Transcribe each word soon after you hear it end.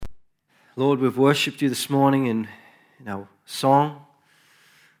Lord, we've worshipped you this morning in our song,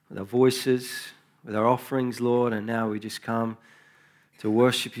 with our voices, with our offerings, Lord, and now we just come to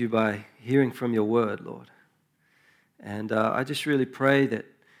worship you by hearing from your word, Lord. And I just really pray that,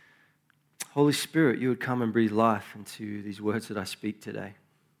 Holy Spirit, you would come and breathe life into these words that I speak today.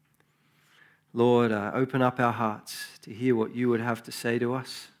 Lord, open up our hearts to hear what you would have to say to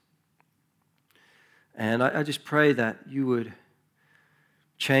us. And I just pray that you would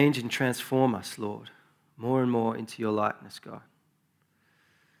change and transform us, Lord, more and more into your likeness, God.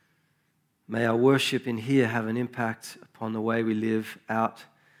 May our worship in here have an impact upon the way we live out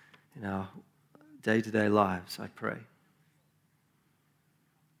in our day-to-day lives, I pray.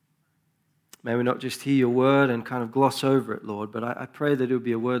 May we not just hear your word and kind of gloss over it, Lord, but I pray that it will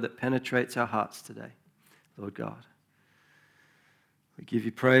be a word that penetrates our hearts today, Lord God. We give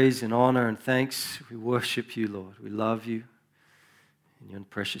you praise and honor and thanks. We worship you, Lord. We love you. In your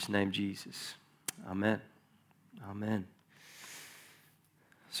precious name, Jesus. Amen. Amen.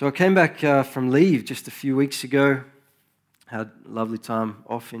 So I came back from leave just a few weeks ago. Had a lovely time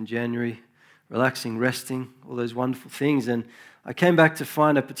off in January, relaxing, resting, all those wonderful things. And I came back to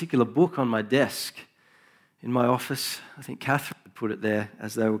find a particular book on my desk in my office. I think Catherine had put it there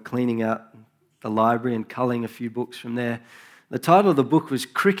as they were cleaning out the library and culling a few books from there. The title of the book was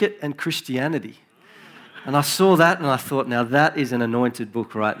Cricket and Christianity. And I saw that and I thought, now that is an anointed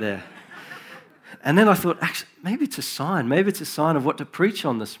book right there. And then I thought, actually, maybe it's a sign. Maybe it's a sign of what to preach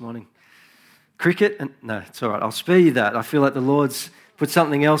on this morning. Cricket, and no, it's all right. I'll spare you that. I feel like the Lord's put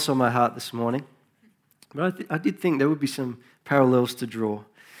something else on my heart this morning. But I did think there would be some parallels to draw.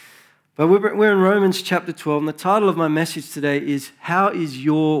 But we're in Romans chapter 12, and the title of my message today is, How is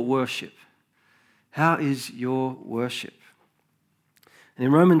your worship? How is your worship? And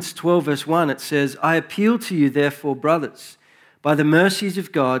in Romans 12, verse 1, it says, I appeal to you, therefore, brothers, by the mercies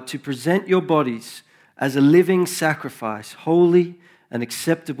of God, to present your bodies as a living sacrifice, holy and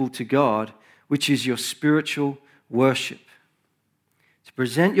acceptable to God, which is your spiritual worship. To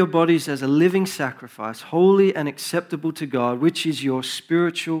present your bodies as a living sacrifice, holy and acceptable to God, which is your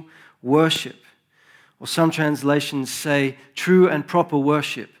spiritual worship. Or some translations say true and proper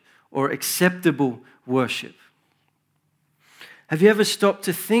worship, or acceptable worship. Have you ever stopped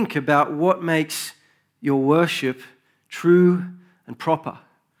to think about what makes your worship true and proper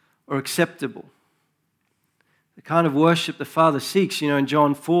or acceptable? The kind of worship the Father seeks, in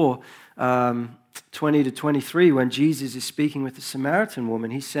John 4, 20 to 23, when Jesus is speaking with the Samaritan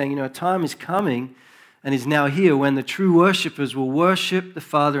woman, he's saying, a time is coming and is now here when the true worshipers will worship the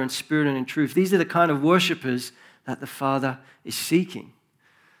Father in spirit and in truth. These are the kind of worshipers that the Father is seeking.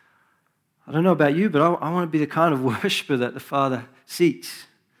 I don't know about you, but I want to be the kind of worshiper that the Father seeks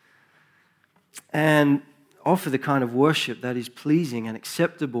and offer the kind of worship that is pleasing and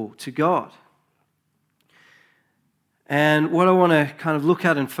acceptable to God. And what I want to kind of look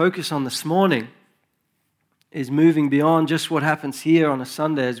at and focus on this morning is moving beyond just what happens here on a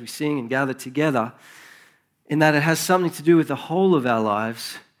Sunday as we sing and gather together, in that it has something to do with the whole of our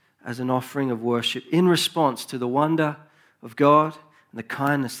lives as an offering of worship in response to the wonder of God and the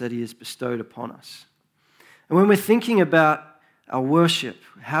kindness that He has bestowed upon us. And when we're thinking about our worship,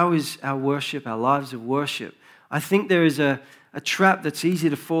 how is our worship, our lives of worship, I think there is a trap that's easy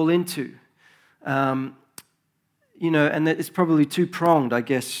to fall into. And that it's probably two-pronged, I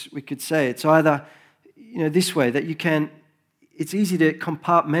guess we could say. It's either, this way, that it's easy to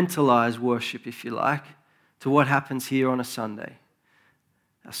compartmentalize worship, if you like, to what happens here on a Sunday.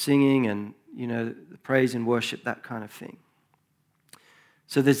 Our singing and, the praise and worship, that kind of thing.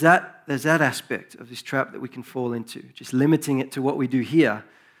 So there's that aspect of this trap that we can fall into, just limiting it to what we do here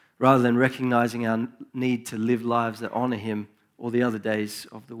rather than recognizing our need to live lives that honor Him all the other days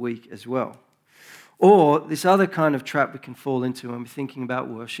of the week as well. Or this other kind of trap we can fall into when we're thinking about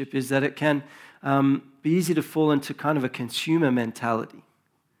worship is that it can be easy to fall into kind of a consumer mentality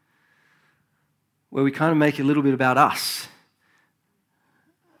where we kind of make it a little bit about us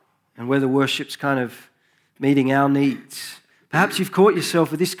and whether worship's kind of meeting our needs. Perhaps you've caught yourself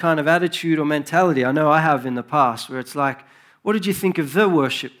with this kind of attitude or mentality. I know I have in the past, where it's like, what did you think of the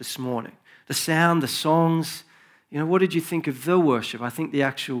worship this morning? The sound, the songs, what did you think of the worship? I think the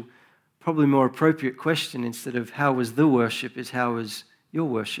actual, probably more appropriate question instead of how was the worship is how was your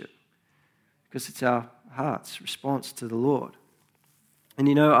worship? Because it's our heart's response to the Lord.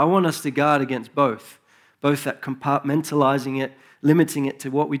 And I want us to guard against both that compartmentalizing it, limiting it to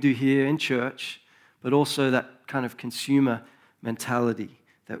what we do here in church, but also that kind of consumer mentality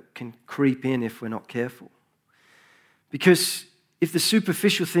that can creep in if we're not careful. Because if the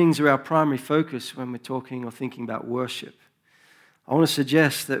superficial things are our primary focus when we're talking or thinking about worship, I want to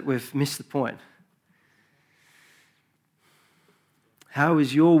suggest that we've missed the point. How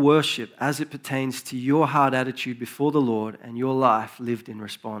is your worship as it pertains to your heart attitude before the Lord and your life lived in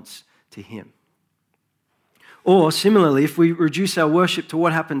response to Him? Or similarly, if we reduce our worship to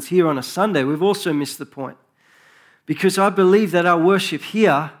what happens here on a Sunday, we've also missed the point. Because I believe that our worship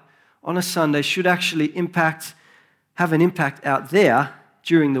here on a Sunday should actually have an impact out there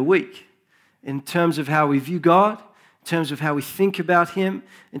during the week in terms of how we view God, in terms of how we think about Him,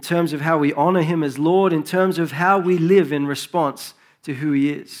 in terms of how we honor Him as Lord, in terms of how we live in response to who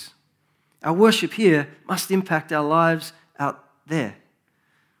He is. Our worship here must impact our lives out there.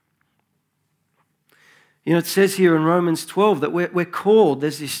 You know, it says here in Romans 12 that we're called,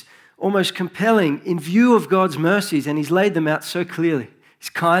 there's this almost compelling, in view of God's mercies, and He's laid them out so clearly.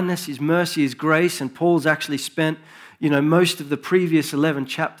 His kindness, His mercy, His grace, and Paul's actually spent, most of the previous 11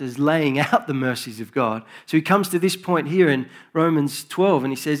 chapters laying out the mercies of God. So he comes to this point here in Romans 12,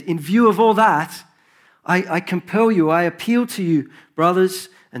 and he says, in view of all that, I compel you, I appeal to you, brothers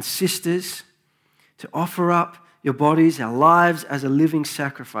and sisters, to offer up your bodies, our lives, as a living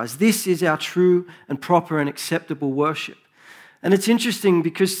sacrifice. This is our true and proper and acceptable worship. And it's interesting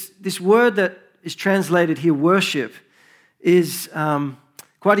because this word that is translated here, worship, is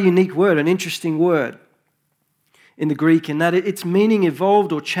quite a unique word, an interesting word in the Greek, in that its meaning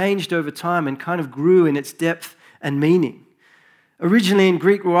evolved or changed over time and kind of grew in its depth and meaning. Originally in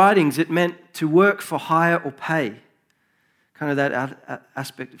Greek writings, it meant to work for hire or pay, kind of that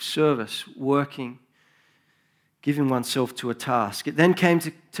aspect of service, working, giving oneself to a task. It then came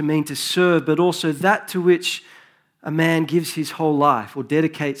to mean to serve, but also that to which a man gives his whole life or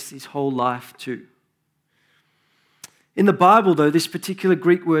dedicates his whole life to. In the Bible, though, this particular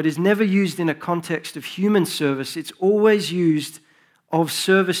Greek word is never used in a context of human service. It's always used of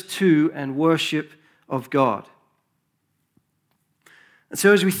service to and worship of God. And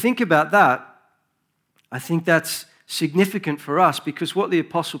so as we think about that, I think that's significant for us, because what the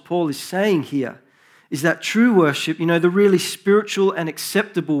Apostle Paul is saying here is that true worship, the really spiritual and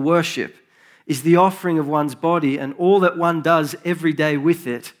acceptable worship, is the offering of one's body and all that one does every day with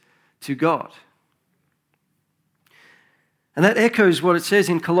it to God. And that echoes what it says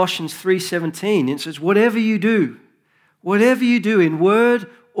in Colossians 3:17. It says, whatever you do in word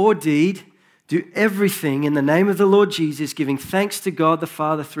or deed, do everything in the name of the Lord Jesus, giving thanks to God the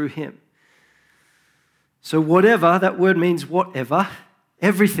Father through Him. So whatever, that word means whatever,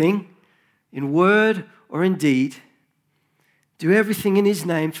 everything, in word or in deed, do everything in His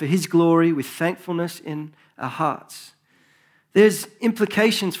name for His glory with thankfulness in our hearts. There's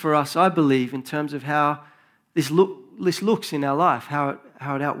implications for us, I believe, in terms of how this looks in our life, how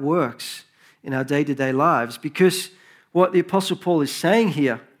it outworks in our day-to-day lives. Because what the Apostle Paul is saying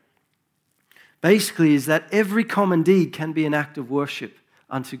here basically is that every common deed can be an act of worship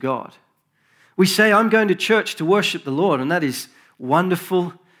unto God. We say, I'm going to church to worship the Lord, and that is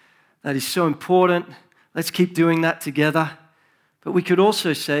wonderful. That is so important. Let's keep doing that together. But we could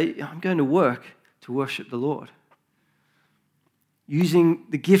also say, I'm going to work to worship the Lord. Using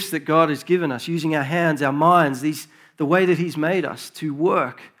the gifts that God has given us, using our hands, our minds, the way that He's made us to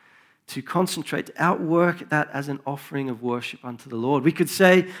work, to concentrate, to outwork that as an offering of worship unto the Lord. We could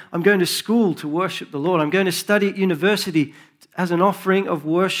say, I'm going to school to worship the Lord. I'm going to study at university as an offering of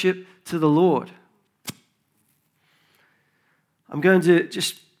worship to the Lord. I'm going to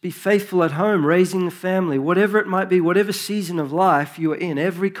just be faithful at home, raising the family, whatever it might be, whatever season of life you are in.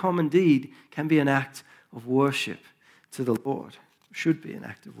 Every common deed can be an act of worship to the Lord. Should be an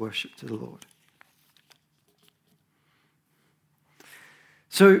act of worship to the Lord.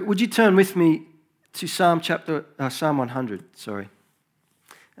 So would you turn with me to Psalm 100,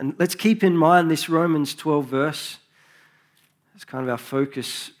 And let's keep in mind this Romans 12 verse. It's kind of our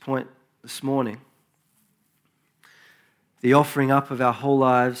focus point this morning. The offering up of our whole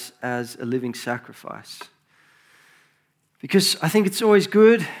lives as a living sacrifice. Because I think it's always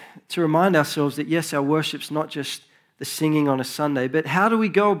good to remind ourselves that yes, our worship's not just the singing on a Sunday, but how do we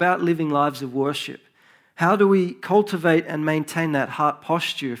go about living lives of worship? How do we cultivate and maintain that heart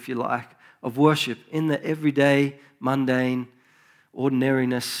posture, if you like, of worship in the everyday, mundane,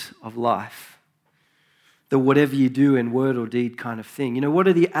 ordinariness of life? The whatever you do in word or deed kind of thing. What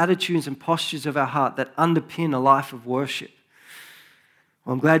are the attitudes and postures of our heart that underpin a life of worship?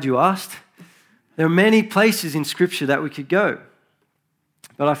 Well, I'm glad you asked. There are many places in Scripture that we could go.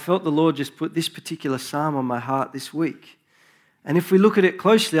 But I felt the Lord just put this particular psalm on my heart this week. And if we look at it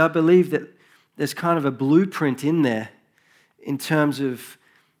closely, I believe that there's kind of a blueprint in there in terms of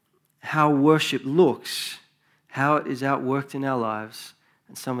how worship looks, how it is outworked in our lives,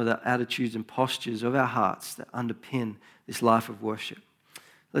 and some of the attitudes and postures of our hearts that underpin this life of worship.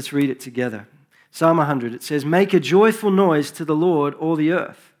 Let's read it together. Psalm 100, it says, "Make a joyful noise to the Lord, all the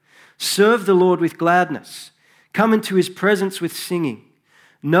earth. Serve the Lord with gladness. Come into his presence with singing.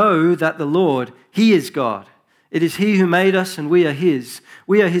 Know that the Lord, he is God. It is he who made us, and we are his.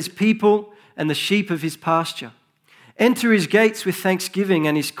 We are his people and the sheep of his pasture. Enter his gates with thanksgiving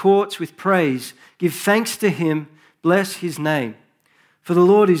and his courts with praise. Give thanks to him. Bless his name. For the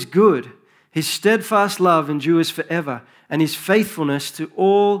Lord is good. His steadfast love endures forever, and his faithfulness to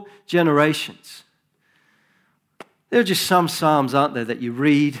all generations." There are just some psalms, aren't there, that you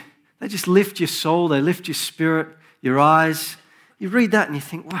read. They just lift your soul. They lift your spirit, your eyes. You read that and you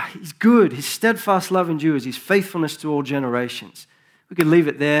think, wow, he's good. His steadfast love endures. His faithfulness to all generations. We could leave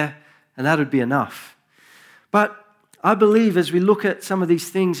it there and that would be enough. But I believe as we look at some of these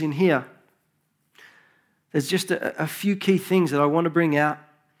things in here, there's just a few key things that I want to bring out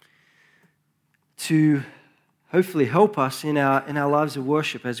to hopefully help us in our lives of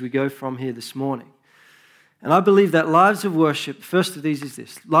worship as we go from here this morning. And I believe that lives of worship, first of these is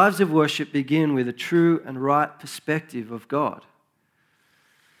this: lives of worship begin with a true and right perspective of God.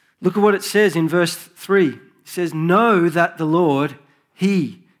 Look at what it says in verse 3. It says, "Know that the Lord,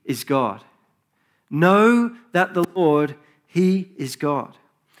 he is God." Know that the Lord, he is God.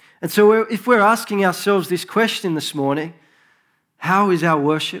 And so if we're asking ourselves this question this morning, how is our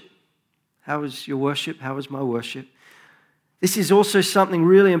worship? How is your worship? How is my worship? This is also something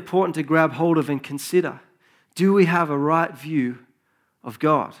really important to grab hold of and consider. Do we have a right view of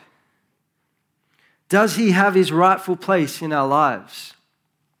God? Does he have his rightful place in our lives?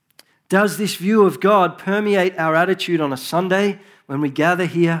 Does this view of God permeate our attitude on a Sunday when we gather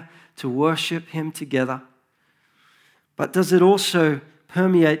here to worship him together? But does it also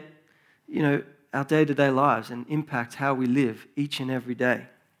permeate, our day-to-day lives and impact how we live each and every day?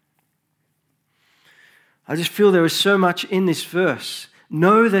 I just feel there is so much in this verse.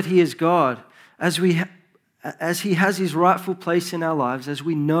 Know that he is God. As he has his rightful place in our lives, as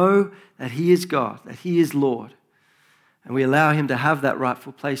we know that he is God, that he is Lord, and we allow him to have that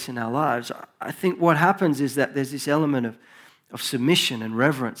rightful place in our lives, I think what happens is that there's this element of submission and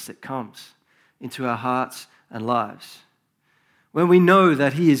reverence that comes into our hearts and lives. When we know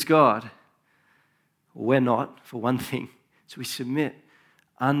that he is God, we're not, for one thing, so we submit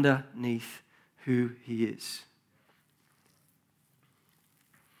underneath who he is.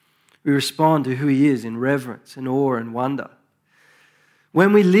 We respond to who he is in reverence and awe and wonder.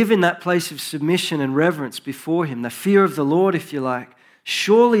 When we live in that place of submission and reverence before him, the fear of the Lord, if you like,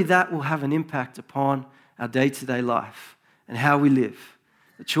 surely that will have an impact upon our day-to-day life and how we live,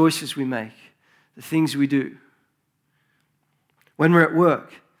 the choices we make, the things we do. When we're at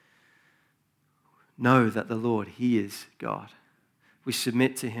work, know that the Lord, he is God. We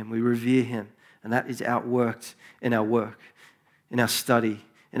submit to him, we revere him, and that is outworked in our work, in our study,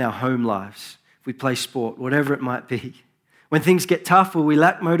 in our home lives. If we play sport, whatever it might be. When things get tough or we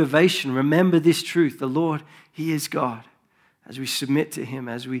lack motivation, remember this truth: the Lord, he is God. As we submit to him,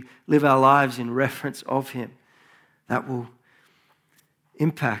 as we live our lives in reference of him, that will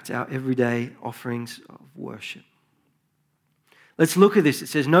impact our everyday offerings of worship. Let's look at this. It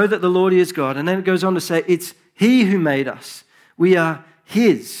says, know that the Lord is God. And then it goes on to say, it's he who made us. We are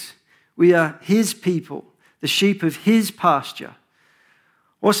his. We are his people, the sheep of his pasture.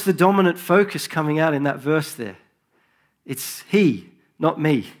 What's the dominant focus coming out in that verse there? It's he, not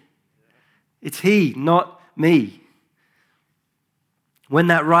me. It's he, not me. When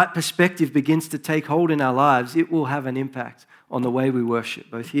that right perspective begins to take hold in our lives, it will have an impact on the way we worship,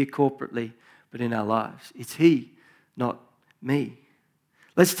 both here corporately, but in our lives. It's he, not me.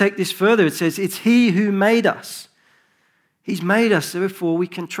 Let's take this further. It says, it's he who made us. He's made us, therefore we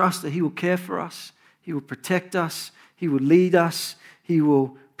can trust that he will care for us. He will protect us. He will lead us. He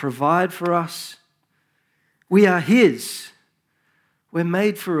will provide for us. We are his. We're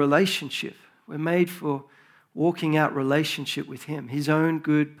made for relationship. We're made for walking out relationship with him, his own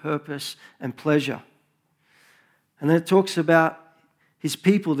good purpose and pleasure. And then it talks about his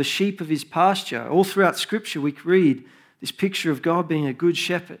people, the sheep of his pasture. All throughout Scripture we read this picture of God being a good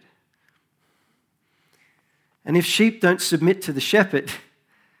shepherd. And if sheep don't submit to the shepherd,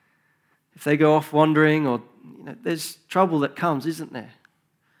 if they go off wandering, or there's trouble that comes, isn't there?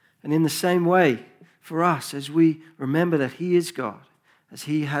 And in the same way, for us, as we remember that he is God, as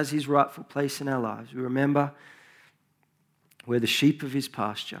he has his rightful place in our lives, we remember we're the sheep of his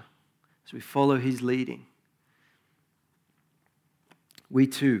pasture, as we follow his leading. We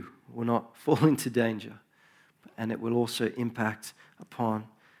too will not fall into danger, and it will also impact upon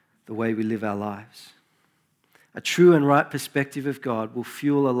the way we live our lives. A true and right perspective of God will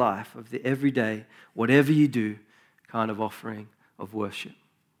fuel a life of the everyday, whatever you do, kind of offering of worship.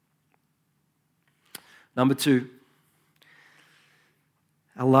 Number 2,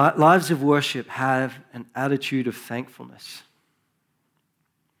 our lives of worship have an attitude of thankfulness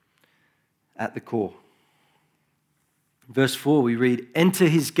at the core. In verse 4, we read, "Enter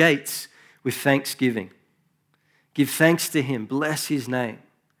his gates with thanksgiving. Give thanks to him, bless his name.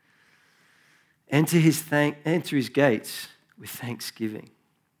 Enter his gates with thanksgiving."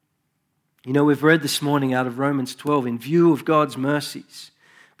 You know, we've read this morning out of Romans 12, in view of God's mercies,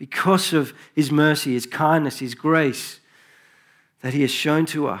 because of his mercy, his kindness, his grace that he has shown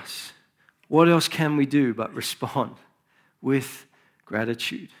to us, what else can we do but respond with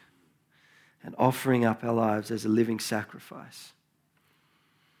gratitude and offering up our lives as a living sacrifice?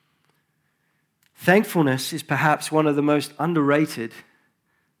 Thankfulness is perhaps one of the most underrated,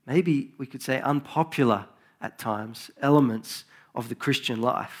 maybe we could say unpopular at times, elements of the Christian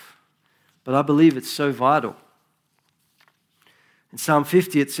life. But I believe it's so vital. In Psalm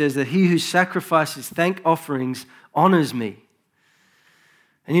 50 it says that he who sacrifices thank offerings honors me.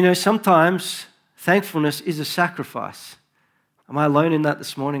 And you know, sometimes thankfulness is a sacrifice. Am I alone in that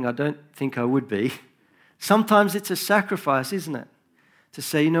this morning? I don't think I would be. Sometimes it's a sacrifice, isn't it? To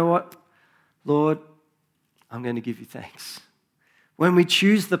say, you know what, Lord, I'm going to give you thanks. When we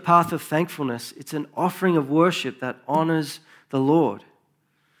choose the path of thankfulness, it's an offering of worship that honors the Lord.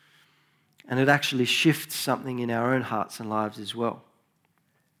 And it actually shifts something in our own hearts and lives as well.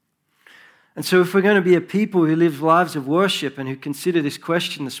 And so if we're going to be a people who live lives of worship and who consider this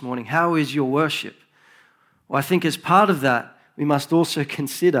question this morning, how is your worship? Well, I think as part of that, we must also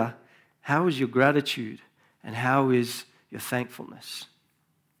consider how is your gratitude and how is your thankfulness?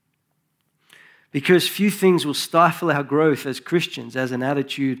 Because few things will stifle our growth as Christians as an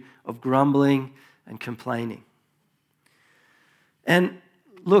attitude of grumbling and complaining. And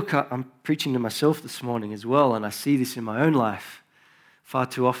look, I'm preaching to myself this morning as well, and I see this in my own life far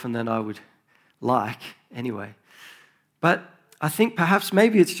too often than I would like anyway. But I think perhaps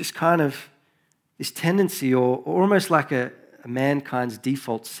maybe it's just kind of this tendency or almost like a mankind's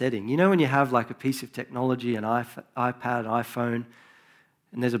default setting. You know when you have like a piece of technology, an iPad, iPhone,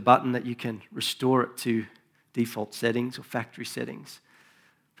 and there's a button that you can restore it to default settings or factory settings.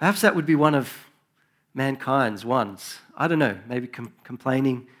 Perhaps that would be one of mankind's ones. I don't know, maybe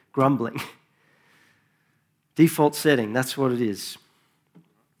complaining, grumbling. Default setting, that's what it is.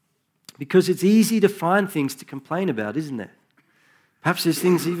 Because it's easy to find things to complain about, isn't it? Perhaps there's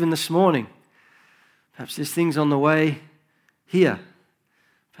things even this morning. Perhaps there's things on the way here.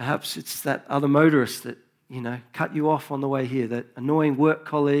 Perhaps it's that other motorist that, cut you off on the way here, that annoying work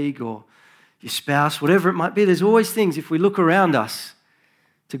colleague or your spouse, whatever it might be. There's always things, if we look around us,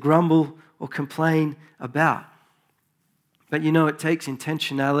 to grumble or complain about. But it takes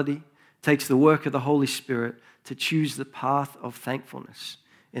intentionality, it takes the work of the Holy Spirit to choose the path of thankfulness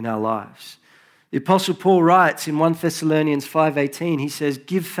in our lives. The Apostle Paul writes in 1 Thessalonians 5:18, he says,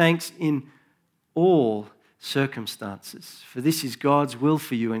 "Give thanks in all circumstances, for this is God's will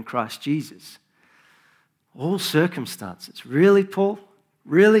for you in Christ Jesus." All circumstances. Really, Paul?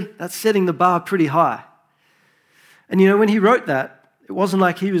 Really? That's setting the bar pretty high. And when he wrote that, it wasn't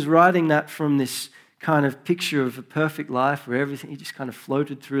like he was writing that from this kind of picture of a perfect life where he just kind of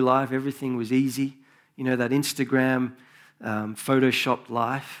floated through life, everything was easy. That Instagram photoshopped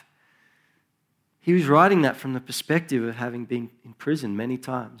life. He was writing that from the perspective of having been in prison many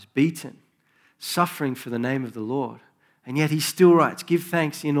times, beaten, suffering for the name of the Lord. And yet he still writes, "Give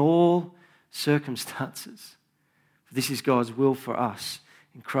thanks in all circumstances. For this is God's will for us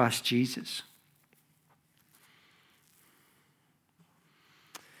in Christ Jesus."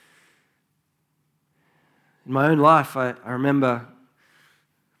 In my own life, I remember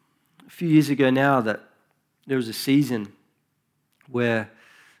a few years ago now that there was a season where,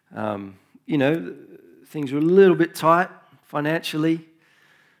 things were a little bit tight financially,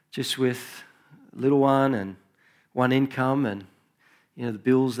 just with a little one and one income and, the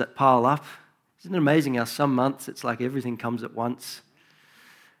bills that pile up. Isn't it amazing how some months it's like everything comes at once?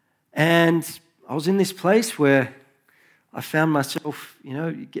 And I was in this place where I found myself,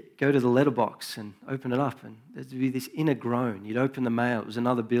 you go to the letterbox and open it up, and there'd be this inner groan. You'd open the mail, it was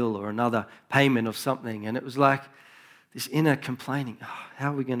another bill or another payment of something, and it was like this inner complaining,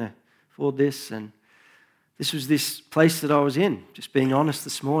 how are we going to afford this? And this was this place that I was in, just being honest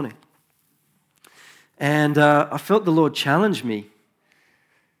this morning. And I felt the Lord challenge me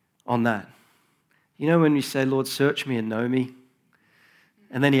on that. When you say, "Lord, search me and know me,"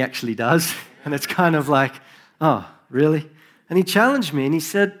 and then he actually does, and it's kind of like, oh, really? And he challenged me, and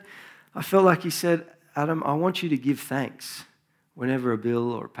I felt like he said, Adam, I want you to give thanks whenever a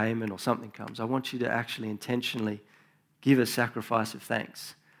bill or a payment or something comes. I want you to actually intentionally give a sacrifice of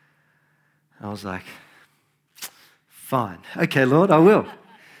thanks. And I was like, fine. Okay, Lord, I will.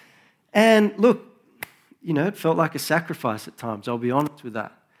 And look, it felt like a sacrifice at times. I'll be honest with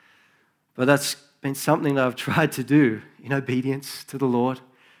that. But that's been something that I've tried to do in obedience to the Lord.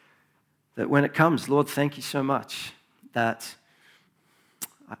 That when it comes, Lord, thank you so much that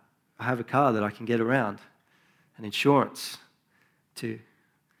I have a car that I can get around, and insurance to,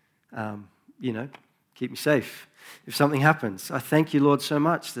 keep me safe if something happens. I thank you, Lord, so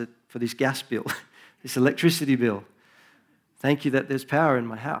much that for this gas bill, this electricity bill. Thank you that there's power in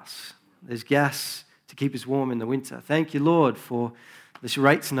my house. There's gas to keep us warm in the winter. Thank you, Lord, for this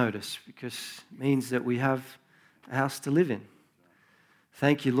rates notice, because it means that we have a house to live in.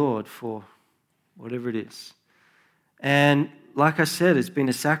 Thank you, Lord, for whatever it is. And like I said, it's been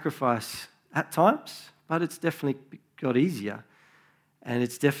a sacrifice at times, but it's definitely got easier. And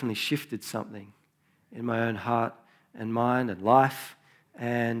it's definitely shifted something in my own heart and mind and life.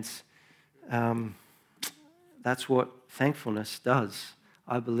 And that's what thankfulness does,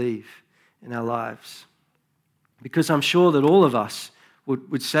 I believe, in our lives. Because I'm sure that all of us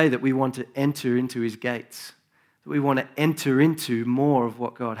would say that we want to enter into his gates, that we want to enter into more of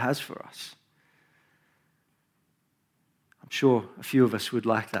what God has for us. I'm sure a few of us would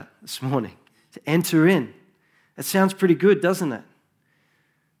like that this morning, to enter in. That sounds pretty good, doesn't it?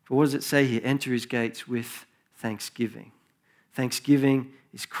 But what does it say here? Enter his gates with thanksgiving. Thanksgiving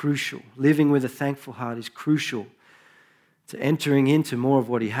is crucial. Living with a thankful heart is crucial to entering into more of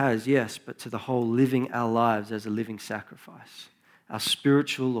what he has, yes, but to the whole living our lives as a living sacrifice, our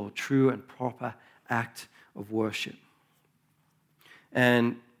spiritual or true and proper act of worship.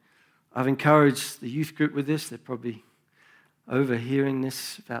 And I've encouraged the youth group with this. They're probably overhearing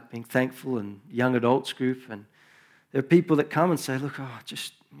this about being thankful, and young adults group. And there are people that come and say, look,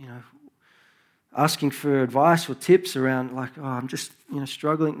 asking for advice or tips around I'm just,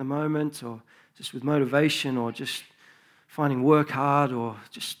 struggling at the moment, or just with motivation, or just finding work hard, or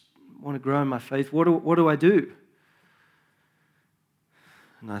just want to grow in my faith. What do I do?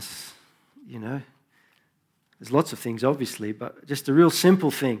 And that's, there's lots of things, obviously, but just a real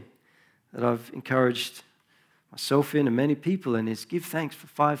simple thing that I've encouraged myself in and many people in is give thanks for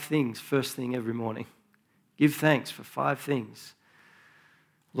 5 things first thing every morning. Give thanks for 5 things.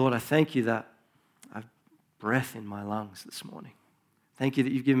 Lord, I thank you that I have breath in my lungs this morning. Thank you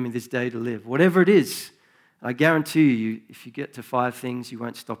that you've given me this day to live. Whatever it is, I guarantee you, if you get to 5 things, you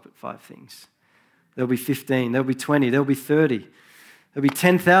won't stop at 5 things. There'll be 15, there'll be 20, there'll be 30. There'll be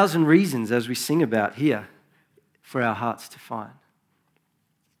 10,000 reasons, as we sing about here, for our hearts to find.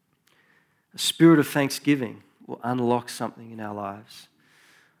 A spirit of thanksgiving will unlock something in our lives,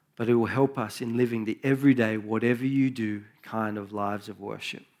 but it will help us in living the everyday, whatever you do, kind of lives of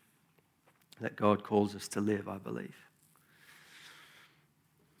worship that God calls us to live, I believe.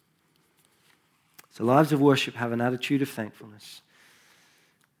 So lives of worship have an attitude of thankfulness.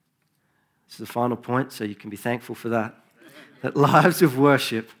 This is the final point, so you can be thankful for that. That lives of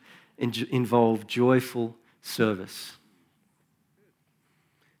worship involve joyful service.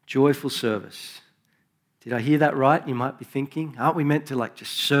 Joyful service. Did I hear that right? You might be thinking, aren't we meant to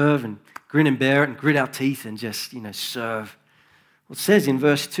just serve and grin and bear it and grit our teeth and just, serve? Well, it says in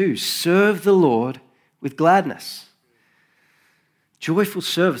verse 2, serve the Lord with gladness. Joyful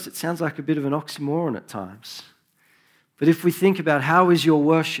service. It sounds like a bit of an oxymoron at times. But if we think about how is your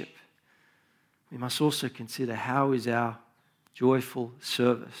worship, we must also consider how is our joyful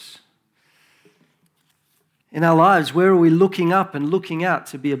service. In our lives, where are we looking up and looking out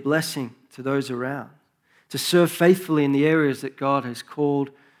to be a blessing to those around? To serve faithfully in the areas that God has called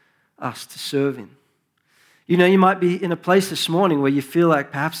us to serve in. You might be in a place this morning where you feel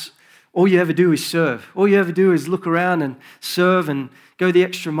like perhaps all you ever do is serve. All you ever do is look around and serve and go the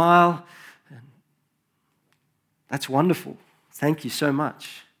extra mile. And that's wonderful. Thank you so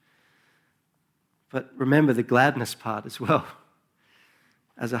much. But remember the gladness part as well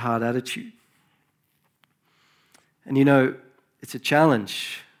as a hard attitude. And it's a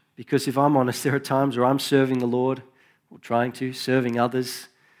challenge. Because if I'm honest, there are times where I'm serving the Lord, or trying to, serving others,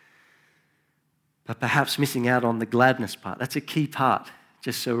 but perhaps missing out on the gladness part. That's a key part,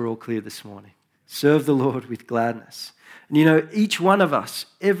 just so we're all clear this morning. Serve the Lord with gladness. And each one of us,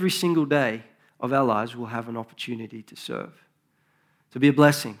 every single day of our lives, will have an opportunity to serve, to be a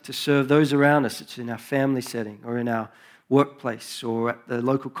blessing, to serve those around us. It's in our family setting, or in our workplace, or at the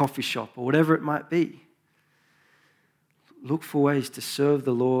local coffee shop, or whatever it might be. Look for ways to serve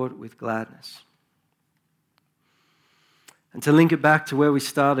the Lord with gladness. And to link it back to where we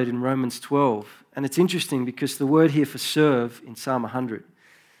started in Romans 12, And it's interesting because the word here for serve in Psalm 100,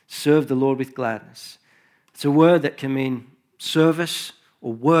 serve the Lord with gladness. It's a word that can mean service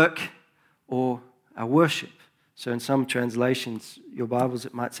or work or our worship. So in some translations, your Bibles,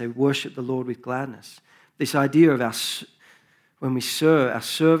 it might say worship the Lord with gladness. This idea of when we serve, our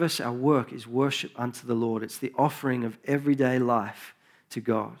service, our work is worship unto the Lord. It's the offering of everyday life to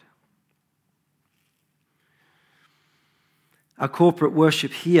God. Our corporate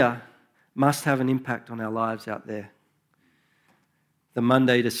worship here must have an impact on our lives out there. The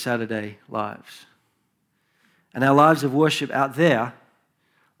Monday to Saturday lives. And our lives of worship out there,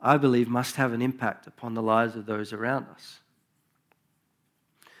 I believe, must have an impact upon the lives of those around us.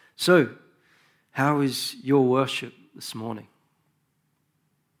 So, how is your worship this morning?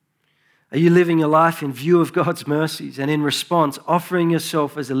 Are you living your life in view of God's mercies and in response, offering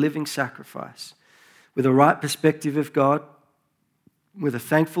yourself as a living sacrifice with a right perspective of God, with a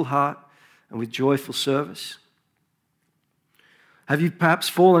thankful heart, and with joyful service? Have you perhaps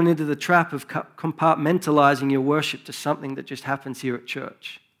fallen into the trap of compartmentalizing your worship to something that just happens here at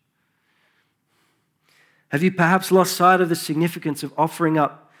church? Have you perhaps lost sight of the significance of offering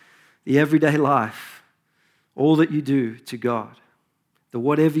up the everyday life, all that you do to God, the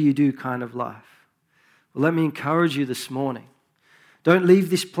whatever you do kind of life? Well, let me encourage you this morning. Don't leave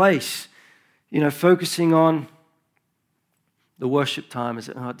this place, focusing on the worship time as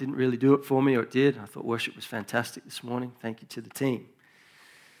it didn't really do it for me, or it did. I thought worship was fantastic this morning. Thank you to the team.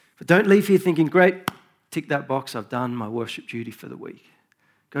 But don't leave here thinking, great, tick that box, I've done my worship duty for the week.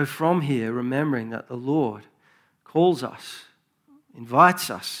 Go from here remembering that the Lord calls us, invites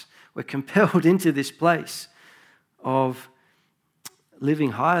us. We're compelled into this place of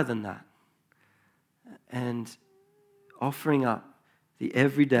living higher than that and offering up the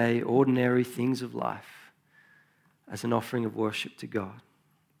everyday, ordinary things of life as an offering of worship to God.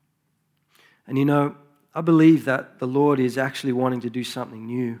 And I believe that the Lord is actually wanting to do something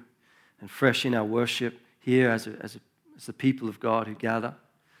new and fresh in our worship here as the people of God who gather.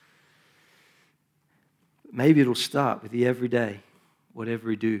 Maybe it'll start with the everyday, whatever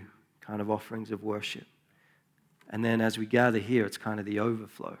we do, kind of offerings of worship. And then as we gather here, it's kind of the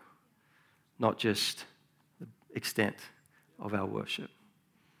overflow, not just the extent of our worship.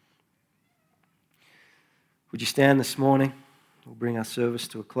 Would you stand this morning? We'll bring our service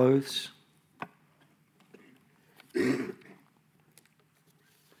to a close.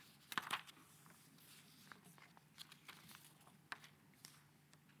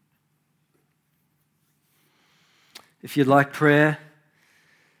 If you'd like prayer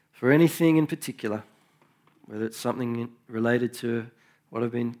for anything in particular, whether it's something related to what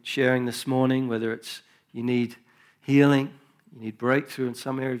I've been sharing this morning, whether it's you need healing, you need breakthrough in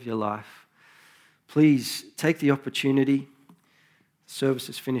some area of your life, please take the opportunity. The service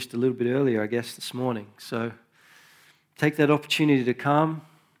has finished a little bit earlier, I guess, this morning. So take that opportunity to come,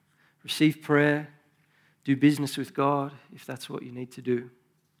 receive prayer, do business with God, if that's what you need to do.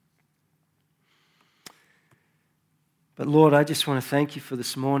 But Lord, I just want to thank you for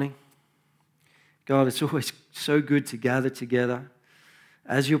this morning. God, it's always so good to gather together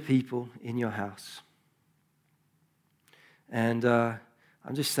as your people in your house. And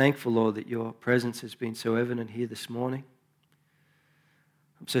I'm just thankful, Lord, that your presence has been so evident here this morning.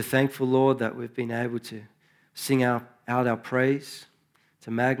 I'm so thankful, Lord, that we've been able to sing out our praise,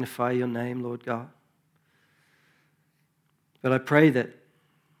 to magnify your name, Lord God. But I pray that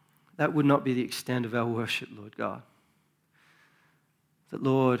that would not be the extent of our worship, Lord God. That,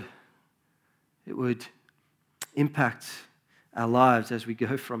 Lord, it would impact our lives as we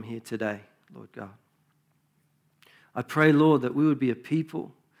go from here today, Lord God. I pray, Lord, that we would be a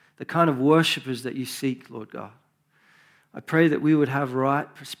people, the kind of worshipers that you seek, Lord God. I pray that we would have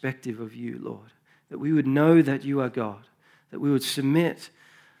right perspective of you, Lord, that we would know that you are God, that we would submit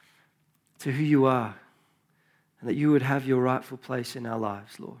to who you are, and that you would have your rightful place in our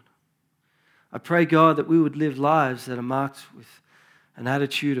lives, Lord. I pray, God, that we would live lives that are marked with an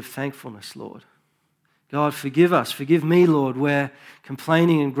attitude of thankfulness, Lord. God, forgive us, forgive me, Lord, where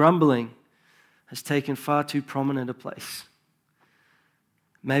complaining and grumbling has taken far too prominent a place.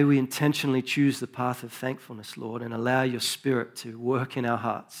 May we intentionally choose the path of thankfulness, Lord, and allow your Spirit to work in our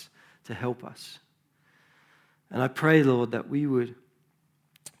hearts to help us. And I pray, Lord, that we would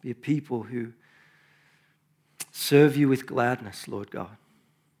be a people who serve you with gladness, Lord God.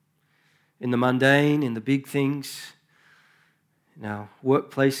 In the mundane, in the big things, in our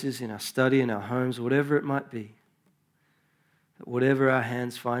workplaces, in our study, in our homes, whatever it might be. That whatever our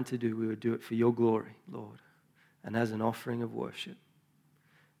hands find to do, we would do it for your glory, Lord, and as an offering of worship.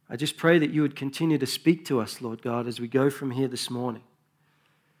 I just pray that you would continue to speak to us, Lord God, as we go from here this morning.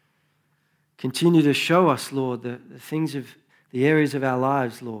 Continue to show us, Lord, the things of the areas of our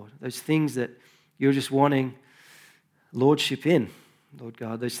lives, Lord, those things that you're just wanting lordship in, Lord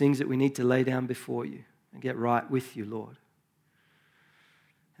God, those things that we need to lay down before you and get right with you, Lord.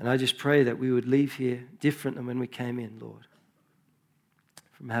 And I just pray that we would leave here different than when we came in, Lord,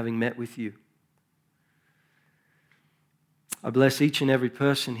 from having met with you. I bless each and every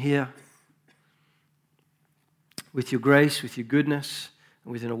person here with your grace, with your goodness,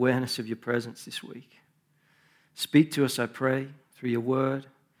 and with an awareness of your presence this week. Speak to us, I pray, through your word,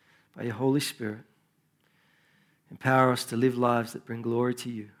 by your Holy Spirit. Empower us to live lives that bring glory to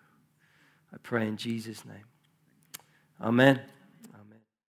you. I pray in Jesus' name. Amen.